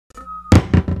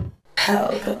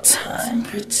Pelpa time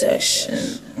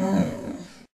protection.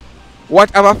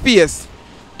 What have a face,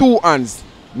 2 hands,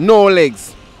 no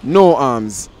legs, no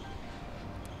arms?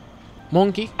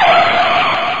 Monkey.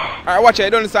 Alright, watch it. I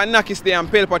don't understand Naki Stay and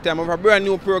Pelpa time. We have a brand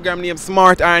new program named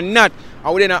Smart or Not.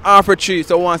 And we're in an HalfWatTree.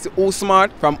 So we want to see who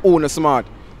smart from who not smart.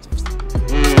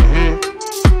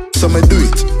 So me do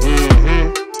it.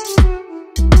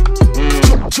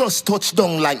 Just touch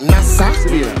down like NASA.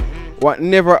 Selena, what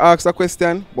never asks a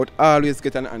question but always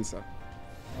get an answer?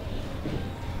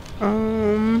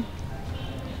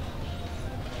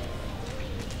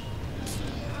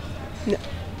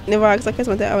 Never ask a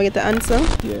question, but I will get the answer.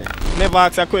 Yeah. Never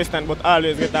ask a question, but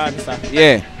always get the answer.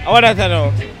 Yeah. I want that to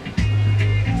know.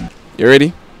 You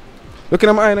ready? Look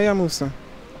at my eye now, Musa.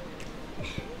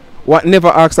 What never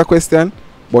asks a question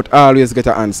but always get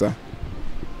an answer?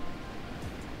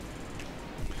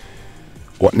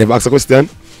 What never asks a question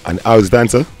and always the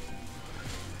answer?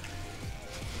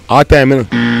 All time, you know.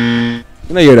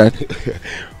 You know hear that?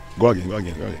 Go again.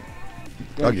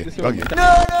 No,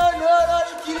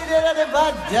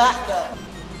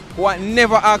 What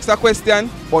never asks a question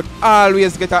but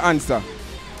always get an answer?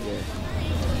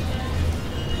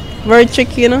 Very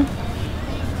tricky, you know.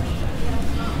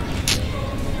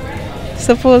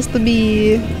 Supposed to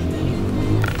be.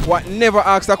 What never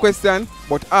asks a question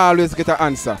but always get an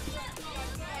answer?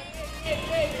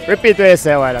 Repeat what you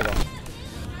said a while ago.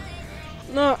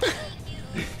 No.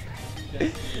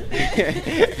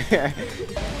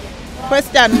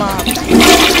 Question mark.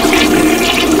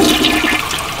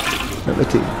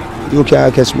 Everything. You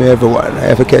can't catch me everyone. I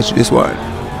have to catch this one.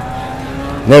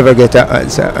 Never get an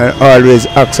answer and always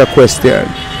ask a question.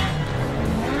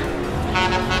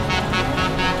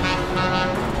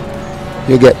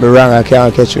 You get me wrong, I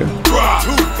can't catch you. Too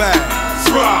fast,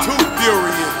 too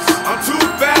furious. I'm too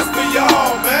fast for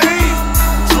y'all, man.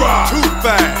 Too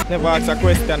fast. Never ask a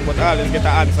question, but always get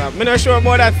an answer. I'm not sure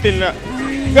about that still.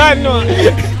 God no.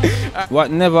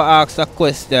 What never asks a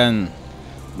question,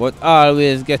 but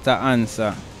always get an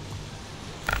answer?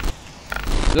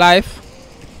 Life.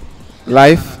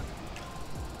 Life.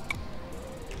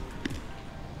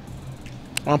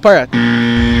 One parrot.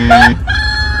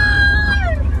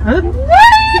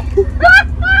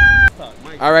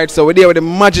 Alright, so we're there with the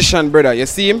magician brother. You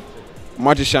see him?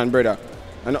 Magician brother.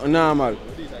 And not normal.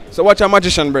 So watch a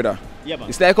magician brother. Yeah, man.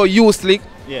 It's like how you slick.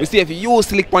 Yeah. We see if you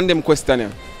slick on them question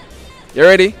here. You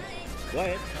ready? Go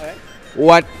ahead. Alright.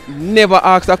 What never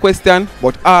asks a question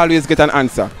but always get an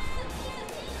answer?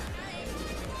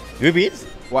 Repeat.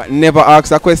 What never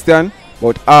asks a question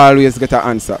but always get an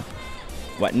answer?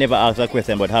 What never asks a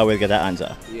question but always get an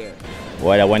answer? Yeah.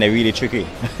 Boy, that one is really tricky.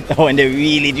 That one is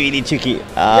really tricky.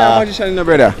 Yeah, magician, no,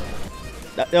 brother.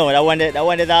 No, that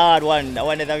one is a hard one. That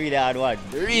one is a really hard one.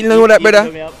 You really know that,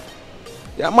 brother?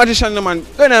 Yeah, magician, no, man.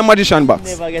 Go in a magician box.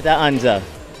 Never get an answer.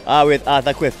 Always ask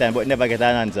a question but never get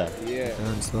an answer. Yeah.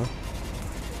 Answer?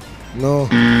 No.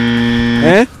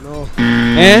 Eh? No.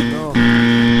 Eh? No.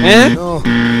 Eh? No.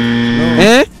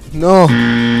 Eh? No.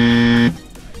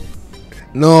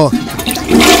 No.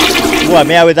 Boy,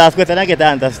 me always ask question and get an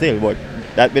answer still, but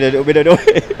that we don't know.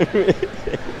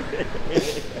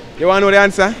 You want to know the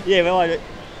answer? Yeah, me want it.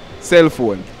 Cell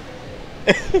phone.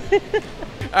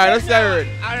 Alright, let's start.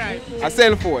 Alright. A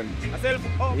cell phone. A cell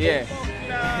phone. Oh, Yeah. oh,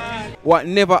 nah. What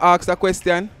never asks a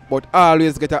question but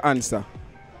always get an answer?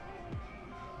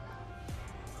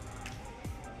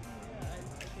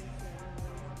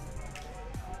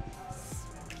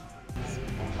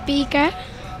 Speaker.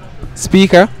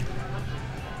 Speaker?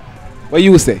 What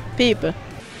you say? People.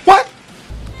 What?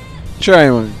 Try,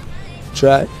 man.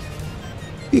 Try.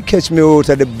 You catch me out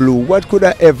of the blue. What could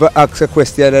I ever ask a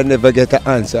question and never get an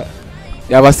answer?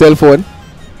 You have a cell phone?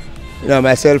 No,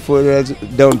 my cell phone is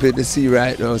down to the sea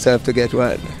right now, so I have to get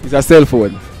one. It's a cell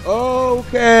phone.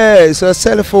 Okay, so a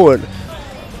cell phone.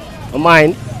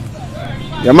 Mine.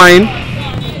 Your mind?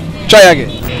 Try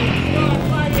again.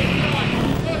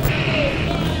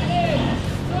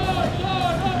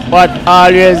 But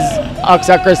always ask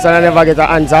a question and never get an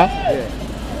answer. Yeah.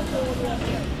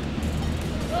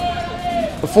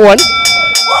 Phone.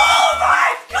 Oh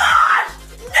my gosh!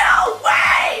 No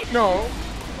way! No.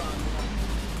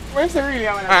 Where's the really?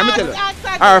 Alright, let me tell you.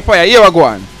 Alright, fire, here we go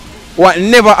on. What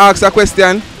never asks a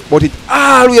question, but it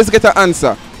always get an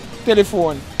answer?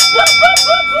 Telephone.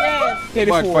 Yes.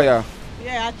 What, fire?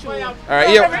 Yeah, true. Alright,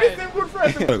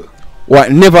 here.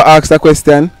 What never asks a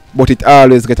question, but it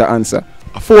always get an answer?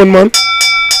 A phone, man.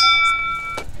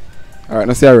 Alright,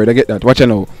 now see her, I get that. Watch her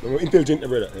now. Intelligent,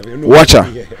 brother. Watch her.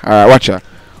 Alright, watch her.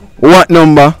 What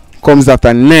number comes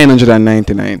after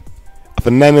 999?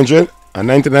 After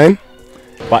 999?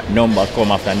 What number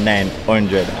come after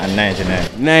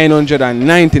 999?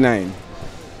 999.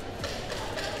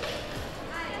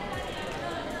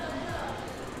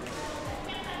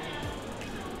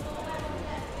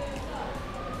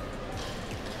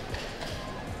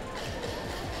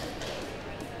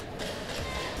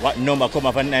 What number come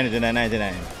after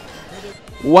 999?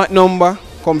 What number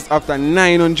comes after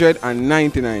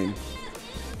 999?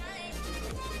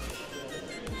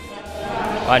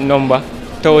 What number?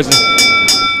 1000.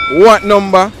 What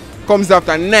number comes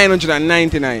after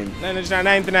 999?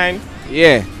 999.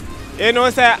 Yeah. You know,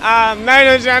 say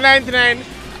 999.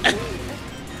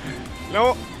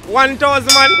 No,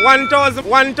 1000 man, 1000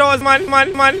 man.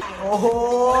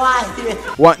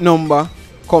 What number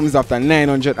comes after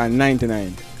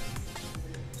 999?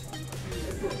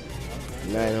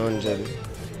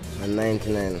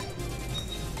 999.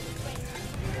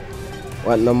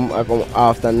 What number come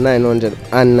after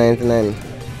 999?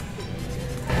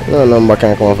 No number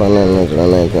can come after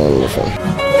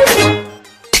 999.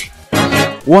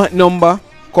 What number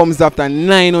comes after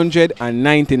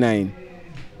 999?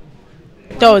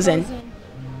 1000.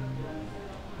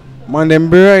 Man, them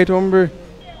be right, hombre.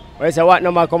 Wait, so what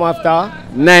number come after?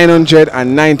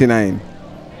 999.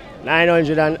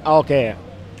 900 and okay.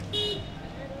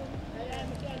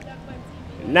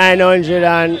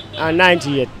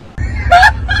 998.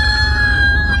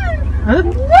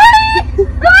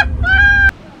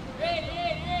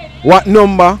 What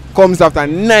number comes after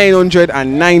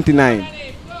 999?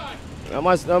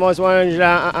 Almost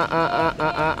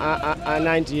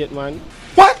 198, man.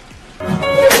 What?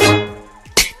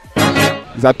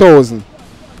 It's 1,000.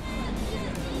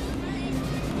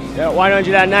 Yeah,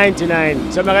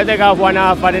 199. So I'm going to take off 1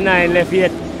 half for the 9 left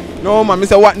yet. No, man. I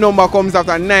say what number comes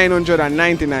after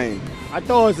 999?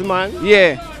 1,000, man.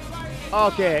 Yeah.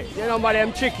 Okay. You know, but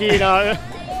them tricky, you know.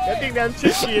 You think them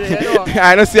tricky, you know.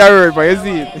 I don't see a word, but you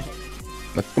see it.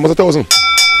 Almost 1,000. So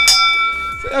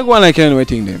you go on like you know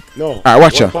thing then. No. Alright,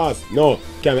 watch ya. Pass. No.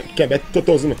 Can't be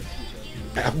 2,000.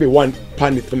 I have to be 1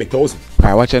 pound to make 1,000.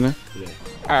 Alright, watch ya now. Yeah.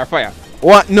 Alright, fire.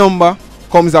 What number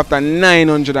comes after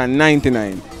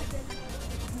 999?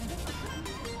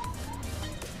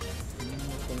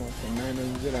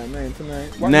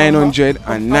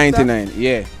 999.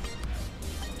 Yeah.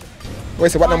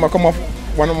 Wait, so what number come off?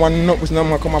 Which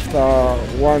number come after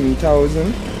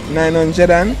 1,900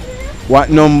 and? What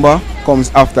number comes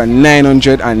after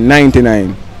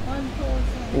 999?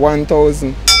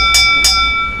 1,000.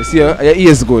 You see, your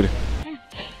ears good.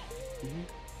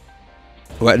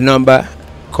 What number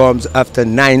comes after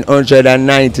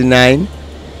 999?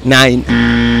 9.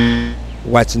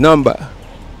 What number?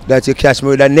 That you catch me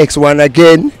with the next one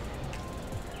again?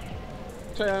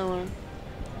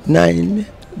 9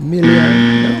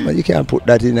 million. No, man, you can't put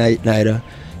that in it neither.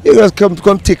 You just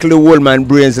come tickle the old man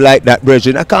brains like that,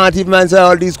 brethren. I can't even answer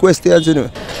all these questions, you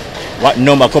know. What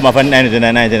number come after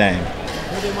 999?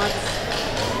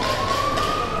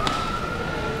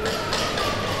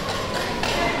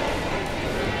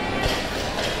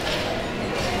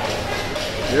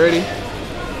 You ready?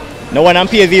 No one on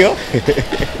PSU.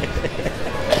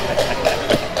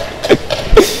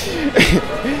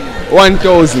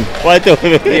 1,000.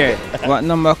 1,000. Yeah. What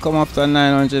number come after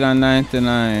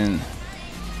 999?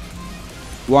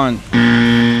 1.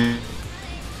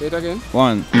 Say it again.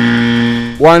 1.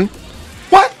 1.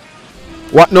 What?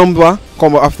 What number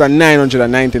come after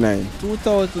 999?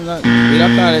 2,000. We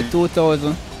don't call it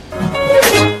 2,000.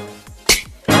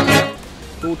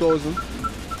 2,000.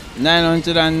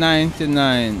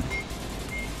 999.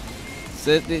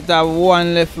 So it have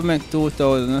 1 left to make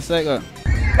 2,000. That's like that.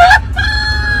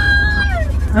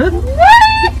 I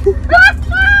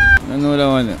know that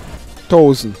one.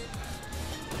 1,000.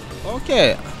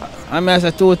 Okay. I mean, I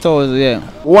said 2,000, yeah.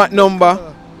 What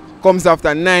number comes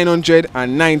after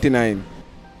 999?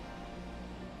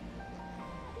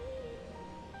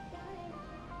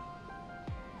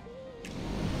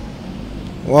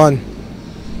 1.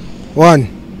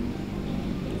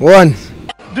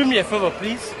 Do me a favor,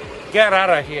 please. Get out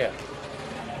of here.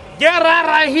 Get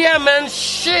out of here, man.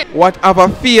 Shit. What have a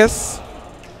face,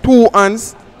 2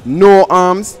 hands, no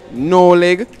arms, no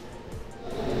leg?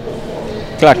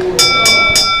 Clock.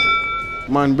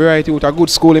 Man, be right with a good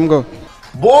school him go.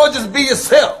 Boy, just be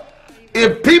yourself.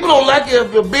 If people don't like you,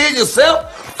 if you're being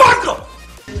yourself, fuck them.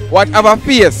 What have a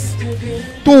face,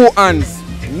 2 hands,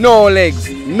 no legs,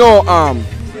 no arm?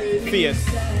 Fierce.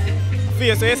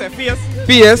 Fierce, so you say fierce?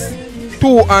 Face,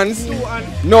 2 hands,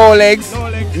 no legs,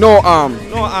 no arm.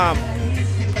 No arm.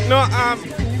 No arm.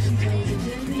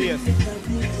 Fierce.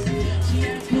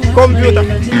 Computer.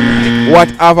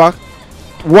 What have a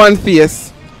 1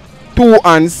 face, 2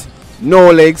 hands,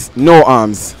 no legs, no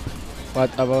arms. What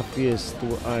have a face,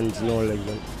 2 hands, no legs?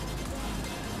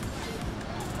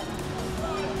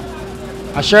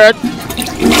 A shirt.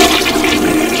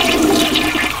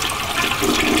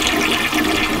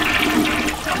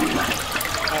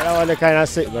 I want to kind of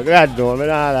sick, but God no, I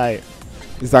don't like.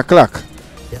 It's a clock.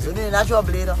 Yes, we need a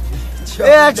trouble there.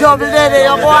 Yeah, trouble there,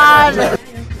 you want.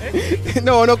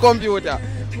 No, no computer.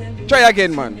 Try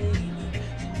again, man.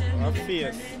 A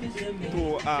face,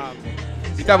 2 arms.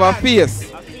 It have a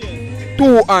face,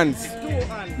 2 hands,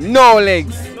 no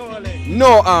legs,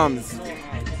 no arms.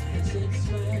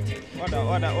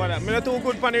 What that? I'm not too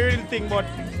good for the real thing, but...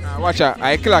 Watch out,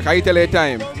 I clock, I tell you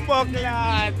time. Fuck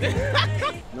lad.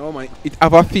 No man, it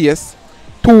have a face,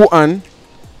 2 hands,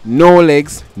 no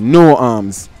legs, no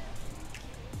arms.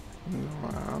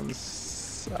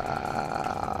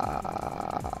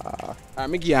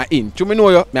 Me give you a hint. You know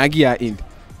you, I give you a hint.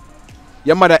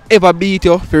 Your mother ever beat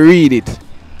you for read it?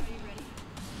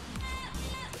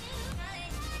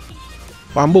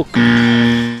 One book.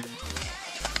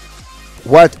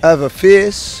 What have a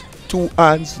face, 2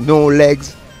 hands, no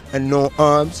legs, and no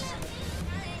arms?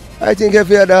 I think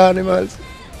every other animals.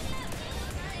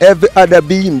 Every other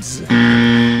beings.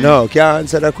 No, can't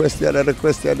answer the question. The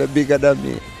question is bigger than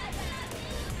me.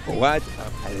 What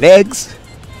have legs,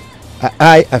 an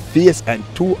eye, a face, and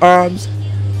 2 arms?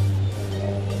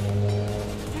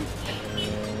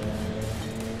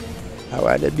 That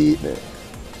one they beat me.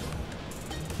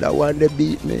 That one they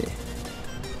beat me.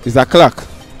 It's a clock.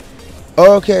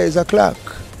 Okay, it's a clock.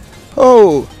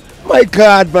 Oh, my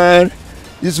God, man.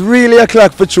 It's really a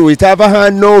clock for true. It have a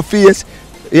hand, no face.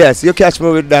 Yes, you catch me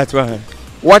with that one.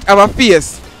 What have a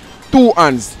face, 2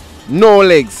 hands, no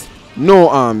legs, no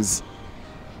arms?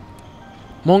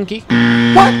 Monkey.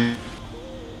 What?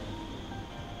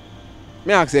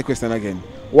 May I ask you a question again?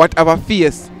 What have a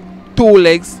face, 2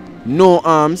 legs, no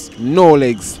arms, no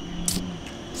legs?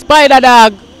 Spider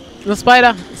dog. No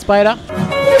spider. Spider.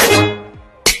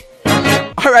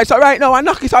 Alright, so right now I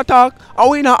knock it talk. I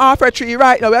win a HalfWatTree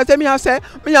right now. As me I say,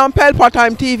 me on Pelpa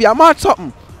Time TV. I'm at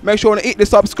something. Make sure you hit the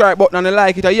subscribe button and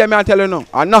like it. You hear me I tell you now.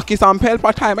 I knock it on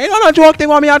Pelpa Time. I don't know joke thing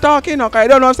what me are talking now. I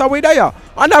don't know so we there.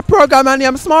 And that program and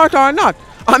I'm smart or not.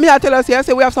 And me I tell us here,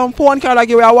 say we have some phone card I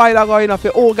give you a while ago enough.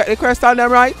 You all get the question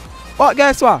them right. But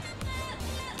guess what?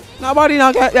 Nobody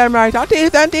not get them right. I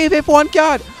take them TV phone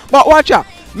card. But watch out.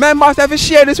 Members have to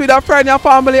share this with a friend, your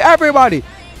family, everybody.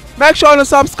 Make sure you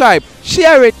subscribe.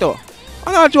 Share it though.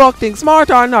 I'm not joke thing, smart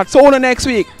or not. So on the next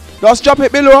week, just drop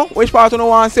it below which part you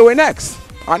want to see we next.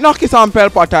 And knock it on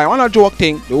Pelpa Time. I'm not joke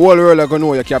thing. The whole world are gonna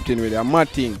know you're captain with it. A mad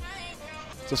thing.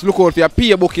 Just look out for your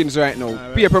peer bookings right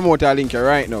now. Peer promoter link here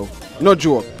right now. No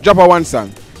joke. Drop a 1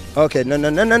 song. Okay, no,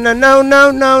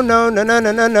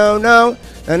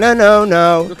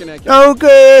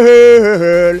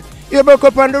 girl. You broke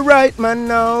up on the right man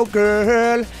now,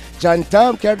 girl. John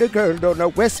Tom carried the girl down to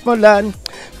Westmoreland.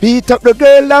 Beat up the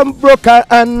girl and broke her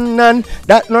hand, and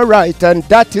that no right and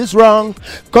that is wrong.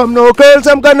 Come no girls,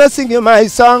 I'm gonna sing you my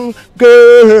song,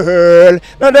 girl.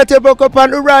 Now that you broke up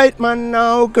on the right man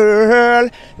now, girl.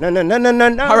 No.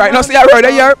 Alright, now see I heard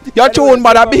here. Your tune,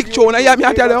 but a big tune. I hear me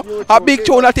I tell you. A big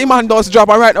tune that the man does drop.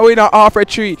 And right now we in a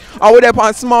HalfWatTree. And we there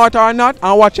on smart or not.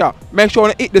 And watch out. Make sure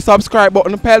you hit the subscribe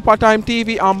button. Pelpa Time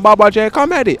TV and Babbajaay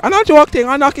Comedy. And not joke thing.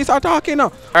 And Nakis are talking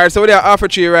now. Alright, so we there at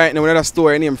HalfWatTree right now. We have a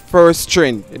story named First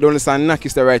Trend. You don't understand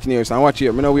Nakis there right here. So watch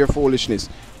here. I know we're foolishness.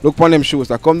 Look upon them shoes.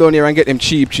 Come down here and get them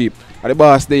cheap. At the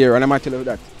boss there. And I'm tell you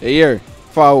that. Here.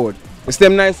 Forward. It's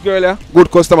them nice girl here. Good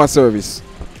customer service.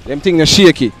 Them things are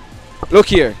shaky. Look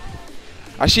here.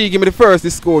 And she give me the first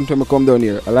discount when I come down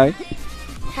here. Alright?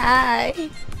 Hi.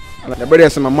 The brother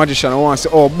is my magician. I want to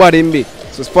say, oh, body in me.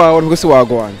 So it's forward. We can see what I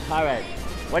go on. Alright.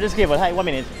 Watch the skateboard. Hi, 1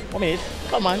 minute. 1 minute.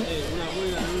 Come on.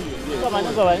 Come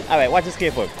on, go on. Alright, watch the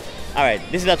skateboard. Alright,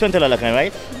 this is a $20 coin,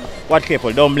 right? Watch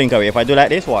skateboard. Don't blink away. If I do like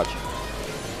this, watch.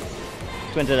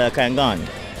 $20 coin gone.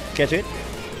 Catch it?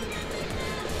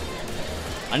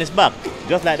 And it's back.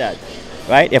 Just like that.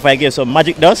 Right? If I give some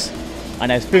magic dust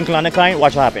and I sprinkle on the coin,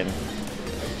 watch what happens.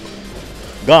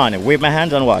 Gone. Wave my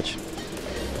hands and watch.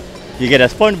 You get a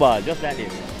sponge ball just like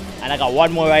this. And I got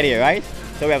one more right here, right?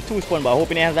 So we have 2 sponge balls.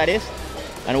 Open your hands like this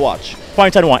and watch.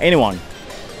 Point at one, anyone.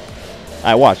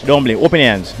 Alright, watch. Don't blink. Open your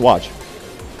hands. Watch.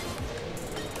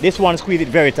 This one, squeeze it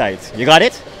very tight. You got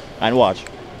it? And watch.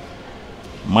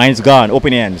 Mine's gone.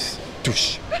 Open your hands.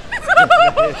 Tush.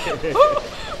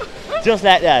 Just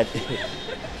like that.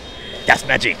 That's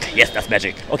magic. Yes, that's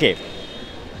magic. Okay.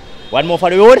 One more for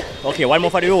the road. Okay, one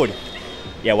more for the road.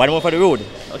 Yeah, one more for the road.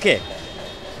 Okay.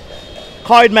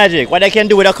 Card magic. What I can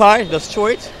do with a card? Just throw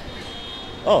it.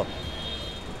 Oh.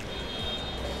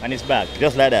 And it's back,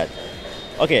 just like that.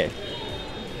 Okay.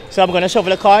 So I'm going to shuffle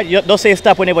the card. Don't say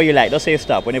stop whenever you like. Don't say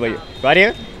stop whenever you... Right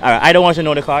here? Alright, I don't want you to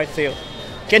know the card. So you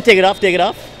can take it off, take it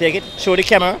off. Take it, show the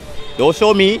camera. Don't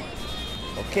show me.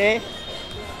 Okay.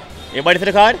 Everybody for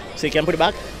the card? So you can put it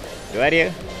back. Right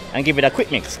here. And give it a quick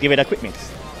mix. Give it a quick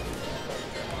mix.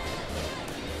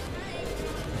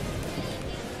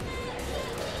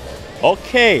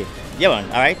 Okay. Yeah, man.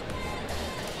 Alright.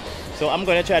 So I'm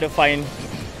going to try to find...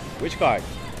 Which card?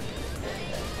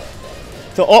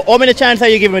 So how many chances are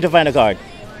you giving me to find a card?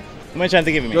 How many chances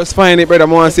are you giving me? Just find it, brother. I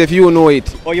want to see if you know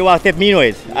it. Oh, you want to see if me know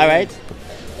it? Alright.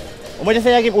 How much you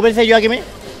say you are giving me?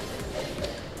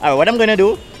 Alright, what I'm going to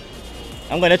do,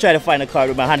 I'm going to try to find a card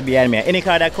with my hand behind me. Any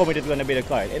card that comes with is going to be the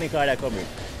card. Any card that comes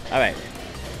with. Alright.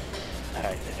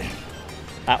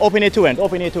 Alright. Open it two ends.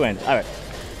 Open it two ends. Alright.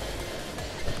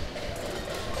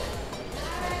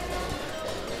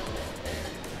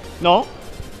 No?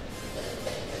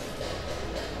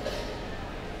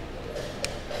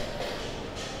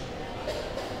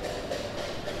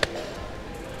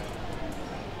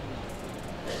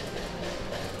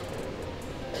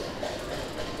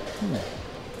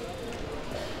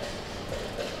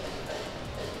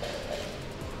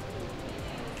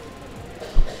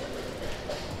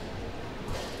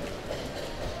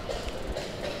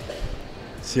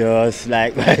 Just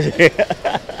like magic.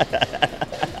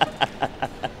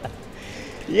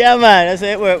 Yeah, man, that's how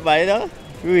it works, man, you know?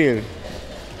 Real.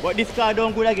 But this car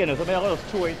don't good again, so I'm going to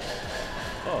throw it.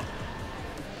 Oh.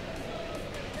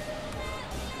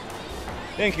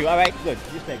 Thank you, alright, good.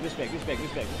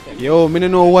 Respect. Yo, I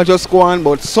don't know what just go on,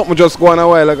 but something just go on a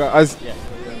while ago as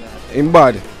in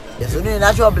bad. Yes, you need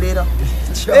a trouble, you know.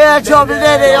 Yeah, trouble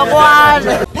there, you go on.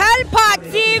 Pelpa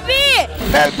TV!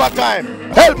 Pelpa time!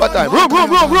 Pelpa time!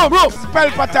 Room!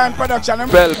 Pelpa time production.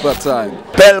 Pelpa time.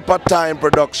 Pelpa time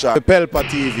production. Pelpa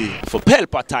TV. For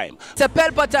Pelpa time. It's a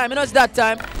Pelpa time, you know it's that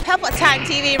time. Pelpa time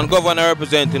TV. I'm governor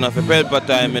representing of a Pelpa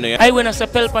time, you know. I when I say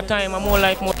Pelpa time, I'm more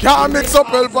like more. Can't mix up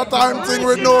Pelpa time thing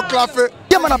with no coffee.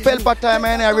 Yeah, man, a Pelpa time,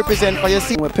 and I represent for you.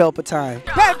 See, with Pelpa time.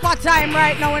 Pelpa time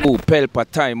right now. Oh, Pelpa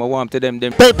time, I want to them.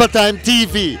 Pelpa time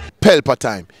TV. Pelpa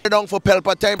time. Down for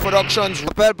Pelpa time productions.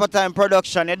 Pelpa time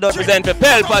production. It does represent for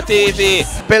Pelpa TV.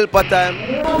 Pelpa time.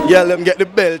 Yeah, let them get the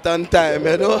belt on time,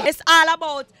 you know. It's all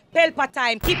about Pelpa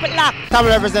time. Keep it locked. Come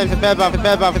represent for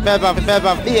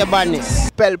Pelpa, be a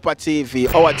badness. Pelpa TV,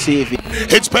 our TV.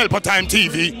 It's Pelpa time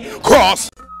TV. Cross.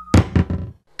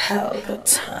 Pelpa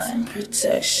time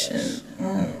protection.